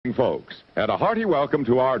folks, and a hearty welcome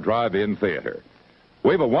to our drive-in theater.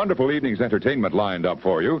 We have a wonderful evening's entertainment lined up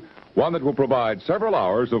for you, one that will provide several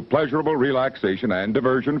hours of pleasurable relaxation and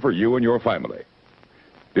diversion for you and your family.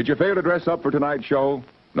 Did you fail to dress up for tonight's show?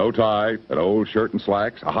 No tie, an old shirt and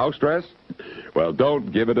slacks, a house dress? Well,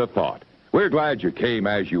 don't give it a thought. We're glad you came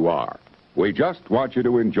as you are. We just want you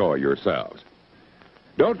to enjoy yourselves.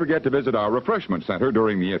 Don't forget to visit our refreshment center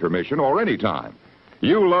during the intermission or any time.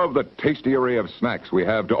 You love the tasty array of snacks we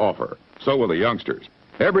have to offer. So will the youngsters.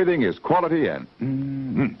 Everything is quality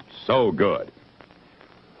and so good.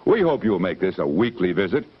 We hope you'll make this a weekly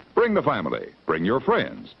visit. Bring the family. Bring your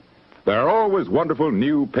friends. There are always wonderful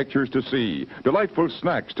new pictures to see, delightful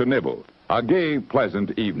snacks to nibble, a gay,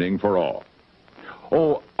 pleasant evening for all.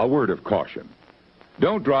 Oh, a word of caution.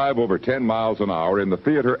 Don't drive over 10 miles an hour in the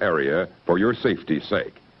theater area for your safety's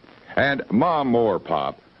sake. And Mom or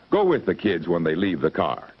Pop, go with the kids when they leave the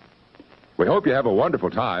car. We hope you have a wonderful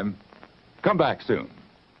time. Come back soon.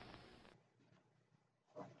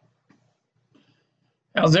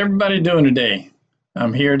 How's everybody doing today?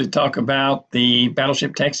 I'm here to talk about the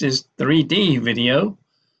Battleship Texas 3D video,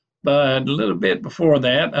 but a little bit before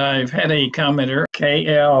that, I've had a commenter,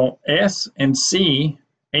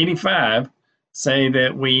 KLS&C85, say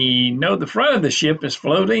that we know the front of the ship is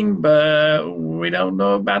floating, but we don't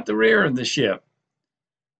know about the rear of the ship.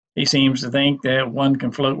 He seems to think that one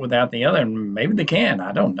can float without the other, and maybe they can,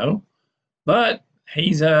 I don't know. But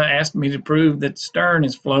he's asked me to prove that stern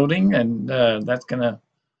is floating, and that's going to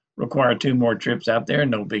require 2 more trips out there.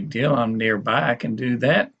 No big deal. I'm nearby. I can do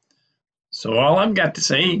that. So all I've got to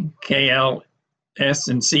say,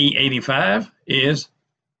 KLS&C85, is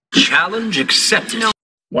challenge accepted.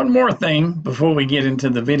 One more thing before we get into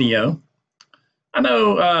the video. I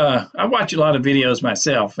know I watch a lot of videos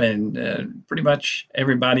myself, and pretty much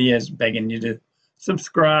everybody is begging you to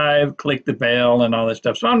subscribe, click the bell, and all that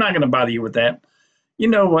stuff. So I'm not going to bother you with that. You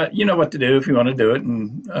know what to do if you want to do it,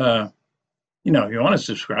 and if you want to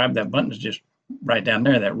subscribe, that button is just right down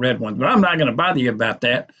there, that red one. But I'm not going to bother you about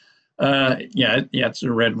that. Yeah, it's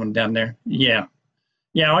the red one down there. Yeah.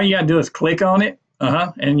 All you got to do is click on it,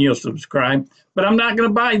 and you'll subscribe. But I'm not going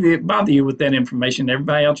to bother you with that information.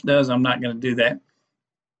 Everybody else does. I'm not going to do that.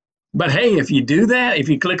 But hey, if you do that, if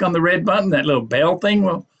you click on the red button, that little bell thing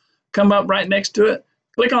will come up right next to it.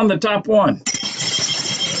 Click on the top one.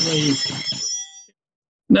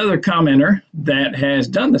 Another commenter that has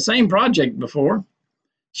done the same project before.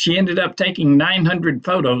 She ended up taking 900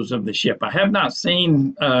 photos of the ship. I have not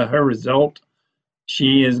seen her result.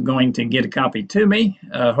 She is going to get a copy to me,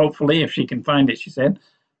 hopefully, if she can find it, she said.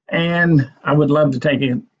 And I would love to take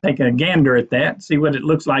a gander at that, see what it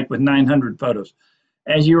looks like with 900 photos.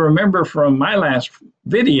 As you remember from my last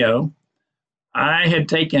video, I had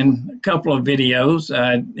taken a couple of videos.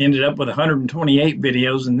 I ended up with 128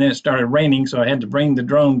 videos, and then it started raining, so I had to bring the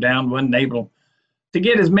drone down. Wasn't able to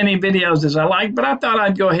get as many videos as I liked, but I thought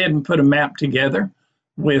I'd go ahead and put a map together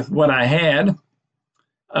with what I had.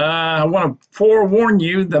 I want to forewarn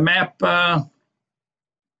you, the map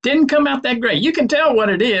didn't come out that great. You can tell what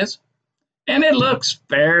it is, and it looks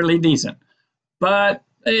fairly decent, but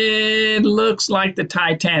it looks like the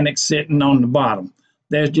Titanic's sitting on the bottom.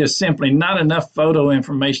 There's just simply not enough photo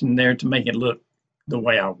information there to make it look the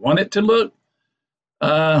way I want it to look.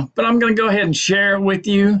 But I'm going to go ahead and share it with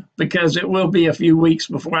you, because it will be a few weeks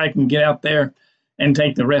before I can get out there and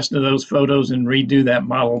take the rest of those photos and redo that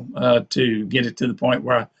model to get it to the point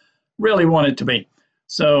where I really want it to be.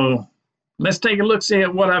 So let's take a look, see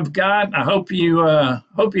at what I've got. I hope you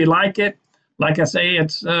like it. Like I say,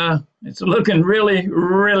 it's looking really,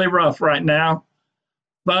 really rough right now,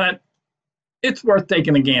 but it's worth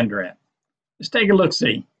taking a gander at. Let's take a look,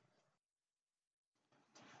 see.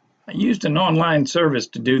 I used an online service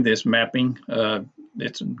to do this mapping.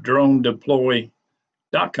 It's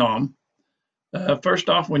DroneDeploy.com. First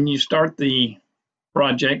off, when you start the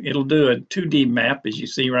project, it'll do a 2D map, as you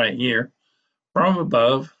see right here, from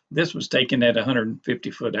above. This was taken at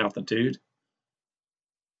 150-foot altitude.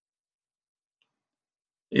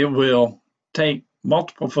 It will take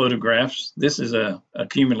multiple photographs. This is a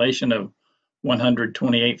accumulation of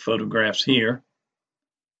 128 photographs here,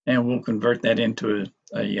 and we'll convert that into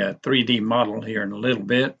a 3D model here in a little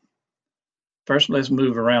bit. First, let's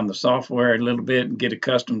move around the software a little bit and get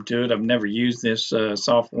accustomed to it. I've never used this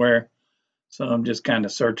software, so I'm just kind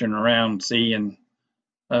of searching around, seeing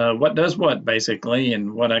what does what, basically,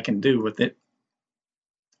 and what I can do with it.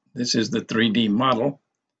 This is the 3D model.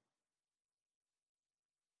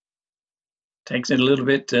 Takes it a little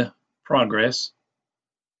bit to progress.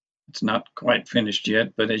 It's not quite finished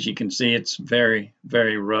yet, but as you can see, it's very,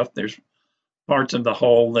 very rough. There's parts of the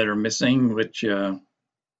hull that are missing, which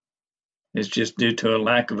It's just due to a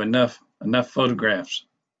lack of enough photographs.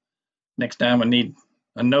 Next time I need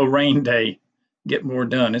a no rain day, get more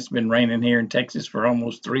done. It's been raining here in Texas for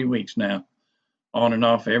almost 3 weeks now, on and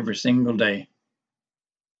off every single day.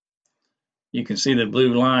 You can see the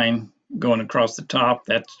blue line going across the top.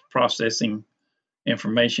 That's processing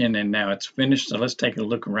information, and now it's finished. So let's take a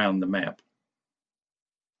look around the map.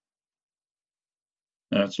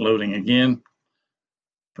 Now it's loading again,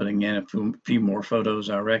 putting in a few more photos,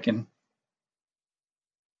 I reckon.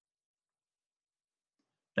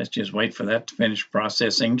 Let's just wait for that to finish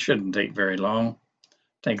processing. Shouldn't take very long.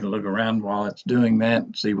 Take a look around while it's doing that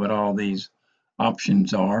and see what all these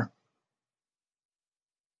options are.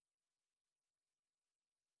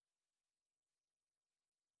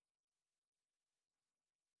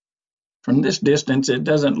 From this distance, it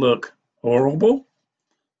doesn't look horrible,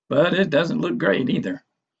 but it doesn't look great either.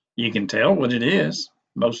 You can tell what it is,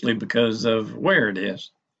 mostly because of where it is.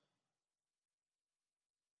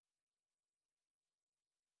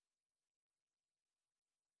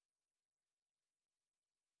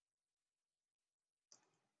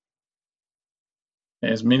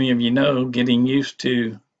 As many of you know, getting used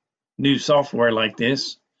to new software like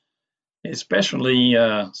this, especially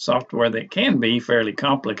software that can be fairly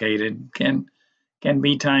complicated, can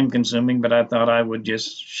be time consuming, but I thought I would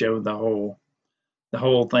just show the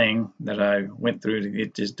whole thing that I went through to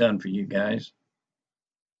get this done for you guys.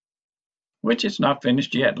 Which it's not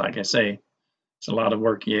finished yet, like I say. It's a lot of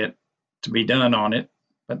work yet to be done on it,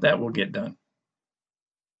 but that will get done.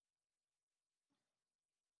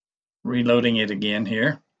 Reloading it again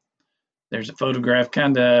here. There's a photograph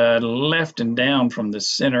kind of left and down from the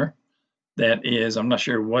center that is, I'm not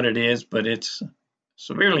sure what it is, but it's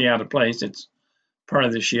severely out of place. It's part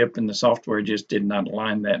of the ship, and the software just did not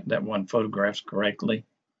align that one photograph correctly.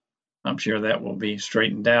 I'm sure that will be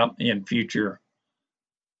straightened out in future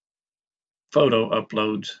photo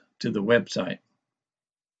uploads to the website.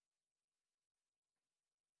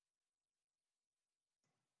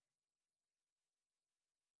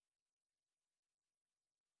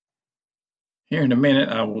 Here in a minute,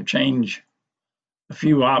 I will change a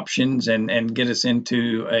few options and get us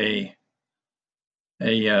into a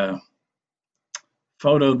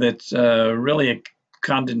photo that's really a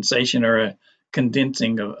condensation or a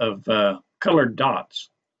condensing of colored dots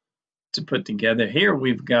to put together. Here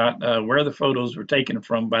we've got where the photos were taken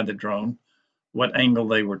from by the drone, what angle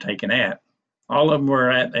they were taken at. All of them were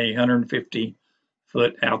at a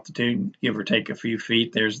 150-foot altitude, give or take a few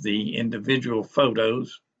feet. There's the individual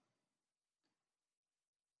photos.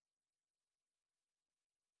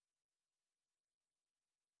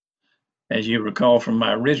 As you recall from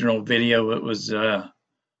my original video, it was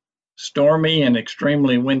stormy and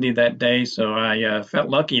extremely windy that day, so I felt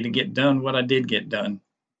lucky to get done what I did get done.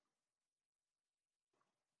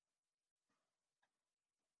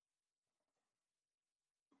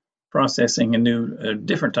 Processing a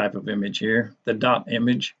different type of image here, the dot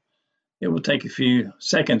image. It will take a few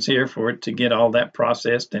seconds here for it to get all that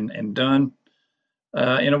processed and done.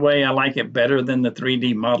 In a way, I like it better than the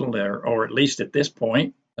 3D model, or at least at this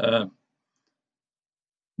point.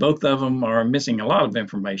 Both of them are missing a lot of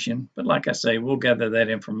information, but like I say, we'll gather that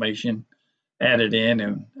information, add it in,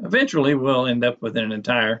 and eventually we'll end up with an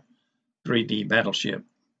entire 3D battleship.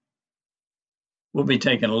 We'll be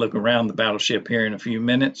taking a look around the battleship here in a few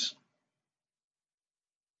minutes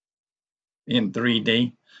in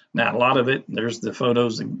 3D. Now, a lot of it, there's the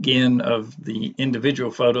photos again of the individual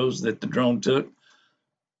photos that the drone took.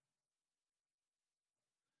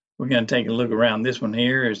 We're going to take a look around this one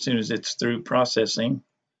here as soon as it's through processing.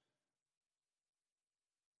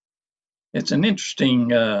 It's an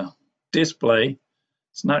interesting display.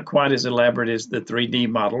 It's not quite as elaborate as the 3D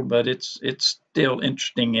model, but it's still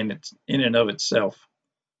interesting in and of itself.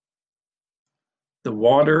 The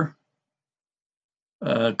water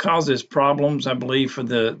causes problems, I believe, for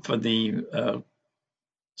the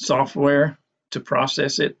software to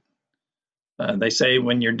process it. They say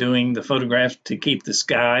when you're doing the photographs to keep the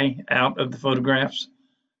sky out of the photographs.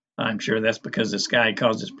 I'm sure that's because the sky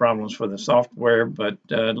causes problems for the software, but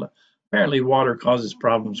apparently water causes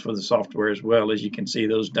problems for the software as well. As you can see,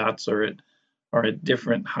 those dots are at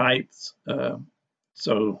different heights.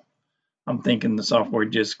 So I'm thinking the software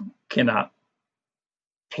just cannot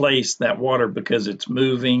place that water because it's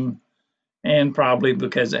moving, and probably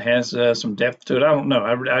because it has some depth to it. I don't know.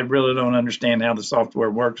 I really don't understand how the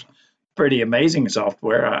software works. Pretty amazing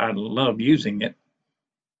software. I love using it.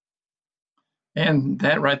 And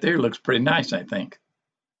that right there looks pretty nice, I think.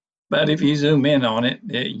 But if you zoom in on it,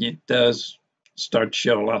 it does start to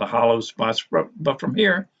show a lot of hollow spots. But from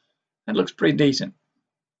here, it looks pretty decent.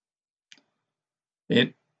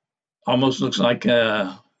 It Almost looks like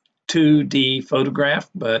a 2D photograph,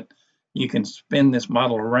 but you can spin this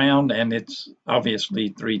model around and it's obviously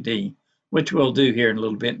 3D, which we'll do here in a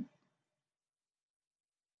little bit.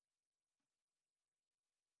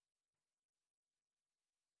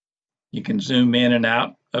 You can zoom in and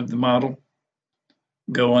out of the model,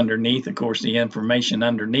 go underneath. Of course, the information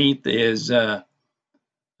underneath is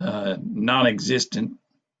non-existent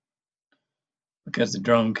because the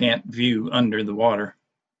drone can't view under the water,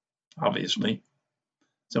 obviously.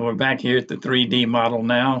 So we're back here at the 3D model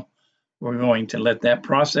now. We're going to let that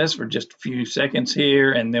process for just a few seconds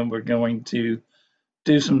here, and then we're going to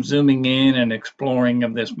do some zooming in and exploring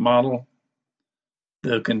of this model.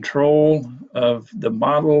 The control of the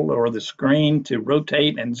model or the screen to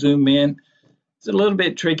rotate and zoom in is a little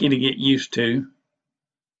bit tricky to get used to,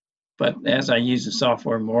 but as I use the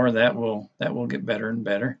software more, that will get better and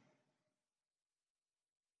better.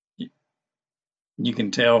 You can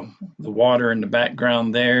tell the water in the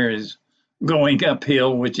background there is going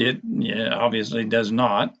uphill, which it obviously does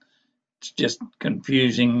not. It's just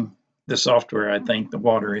confusing the software, I think, the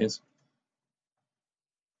water is.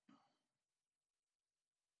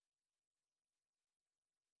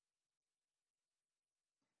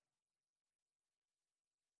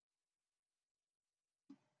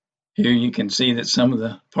 Here you can see that some of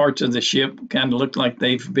the parts of the ship kind of look like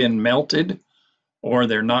they've been melted or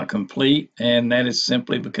they're not complete, and that is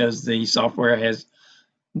simply because the software has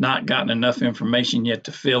not gotten enough information yet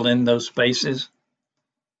to fill in those spaces.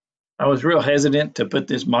 I was real hesitant to put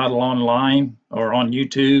this model online or on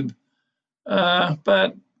YouTube,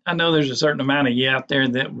 but I know there's a certain amount of you out there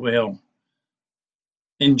that will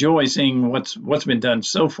enjoy seeing what's been done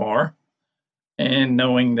so far, and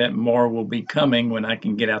knowing that more will be coming when I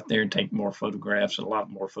can get out there and take more photographs, a lot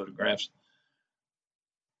more photographs.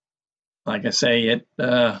 Like I say, it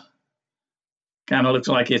kind of looks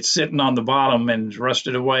like it's sitting on the bottom and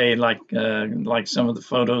rusted away, like some of the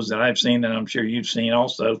photos that I've seen, and I'm sure you've seen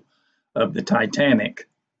also, of the Titanic.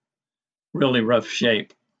 Really rough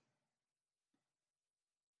shape.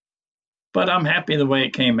 But I'm happy the way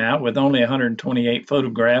it came out with only 128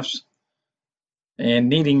 photographs and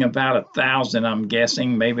needing about 1,000, I'm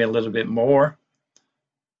guessing, maybe a little bit more.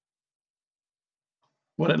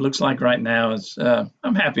 What it looks like right now is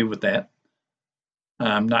I'm happy with that.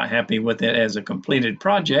 I'm not happy with it as a completed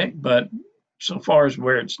project, but so far as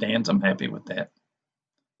where it stands, I'm happy with that.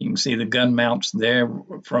 You can see the gun mounts there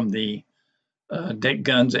from the deck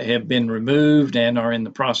guns that have been removed and are in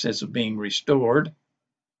the process of being restored.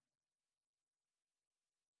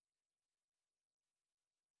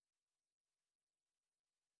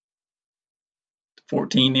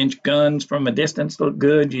 14-inch guns from a distance look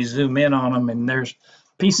good. You zoom in on them and there's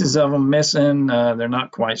pieces of them missing. They're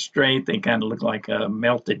not quite straight. They kind of look like a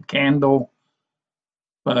melted candle,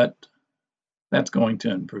 but that's going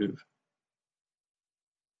to improve.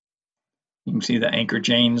 You can see the anchor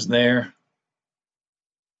chains there.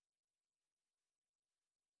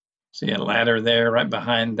 See a ladder there right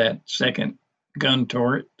behind that second gun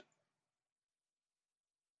turret.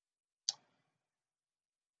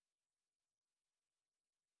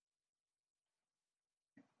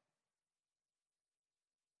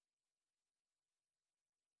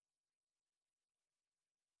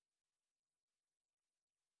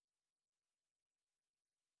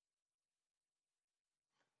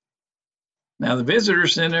 Now the visitor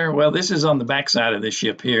center, well, this is on the backside of the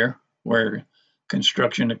ship here, where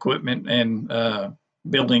construction equipment and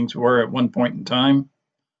buildings were at one point in time.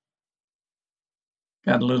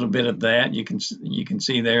 Got a little bit of that. You can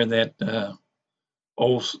see there that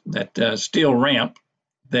steel ramp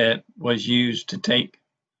that was used to take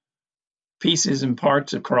pieces and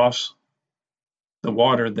parts across the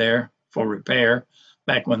water there for repair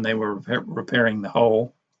back when they were repairing the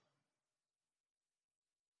hull.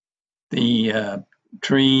 The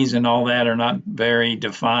trees and all that are not very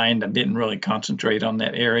defined. I didn't really concentrate on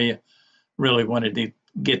that area. Really wanted to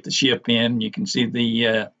get the ship in. You can see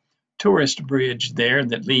the tourist bridge there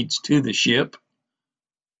that leads to the ship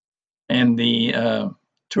and the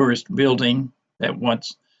tourist building that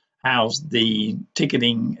once housed the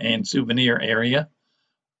ticketing and souvenir area.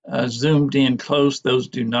 Zoomed in close, those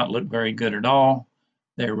do not look very good at all.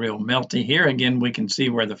 They're real melty. Here again, we can see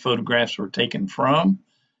where the photographs were taken from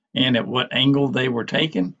and at what angle they were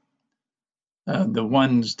taken. The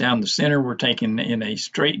ones down the center were taken in a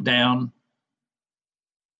straight down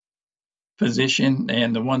position,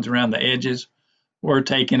 and the ones around the edges were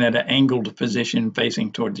taken at an angled position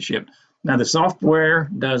facing toward the ship. Now the software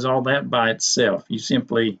does all that by itself. You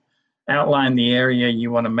simply outline the area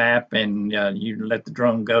you want to map and you let the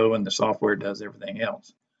drone go and the software does everything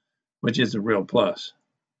else, which is a real plus.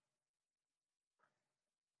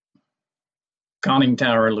 Conning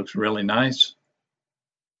tower looks really nice.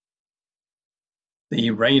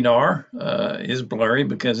 The radar is blurry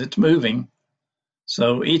because it's moving.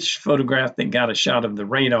 So each photograph that got a shot of the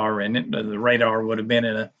radar in it, the radar would have been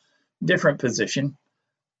in a different position.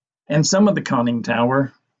 And some of the conning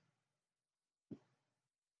tower,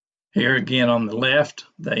 here again on the left,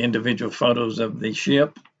 the individual photos of the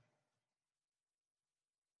ship.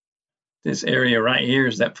 This area right here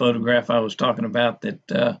is that photograph I was talking about that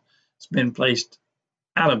it's been placed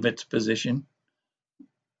out of its position.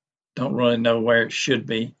 Don't really know where it should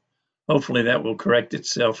be. Hopefully that will correct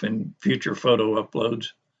itself in future photo uploads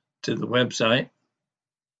to the website.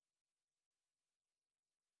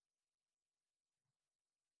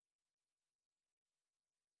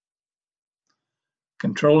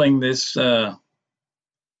 Controlling this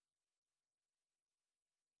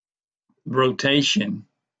rotation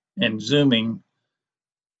and zooming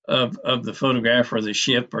of the photograph or the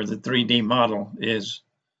ship or the 3D model is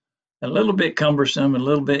a little bit cumbersome, a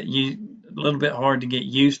little bit hard to get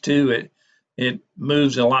used to. It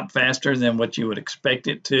moves a lot faster than what you would expect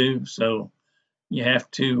it to, so you have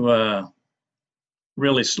to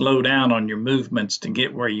really slow down on your movements to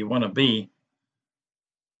get where you want to be.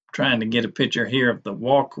 Trying to get a picture here of the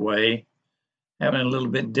walkway, having a little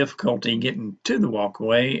bit of difficulty getting to the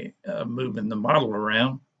walkway, moving the model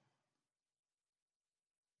around.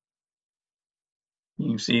 You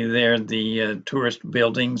can see there the tourist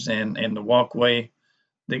buildings and the walkway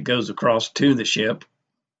that goes across to the ship.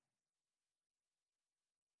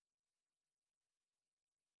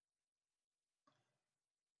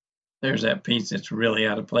 There's that piece that's really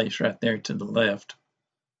out of place right there to the left.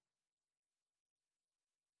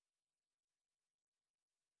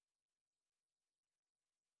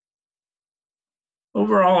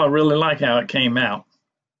 Overall, I really like how it came out.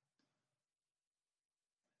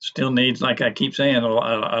 Still needs, like I keep saying, a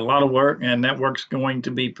lot of work, and that work's going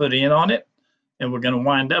to be put in on it, and we're going to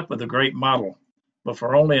wind up with a great model. But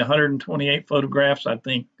for only 128 photographs, I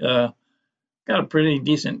think got a pretty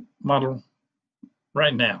decent model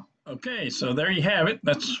right now. Okay, so there you have it.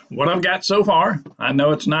 That's what I've got so far. I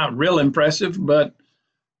know it's not real impressive, but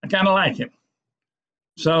I kind of like it.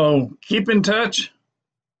 So keep in touch.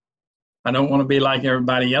 I don't want to be like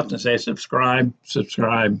everybody else and say subscribe,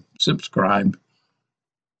 subscribe, subscribe.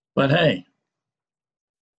 But hey,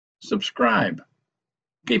 subscribe.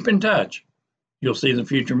 Keep in touch. You'll see the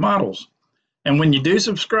future models. And when you do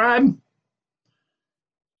subscribe,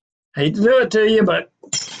 hate to do it to you, but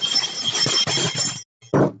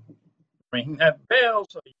ring that bell.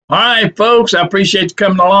 All right, folks, I appreciate you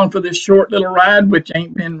coming along for this short little ride, which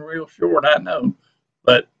ain't been real short, I know.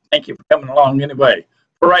 But thank you for coming along anyway.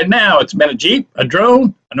 For right now, it's been a Jeep, a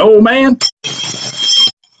drone, an old man.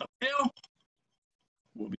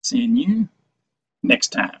 We'll be seeing you next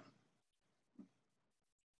time.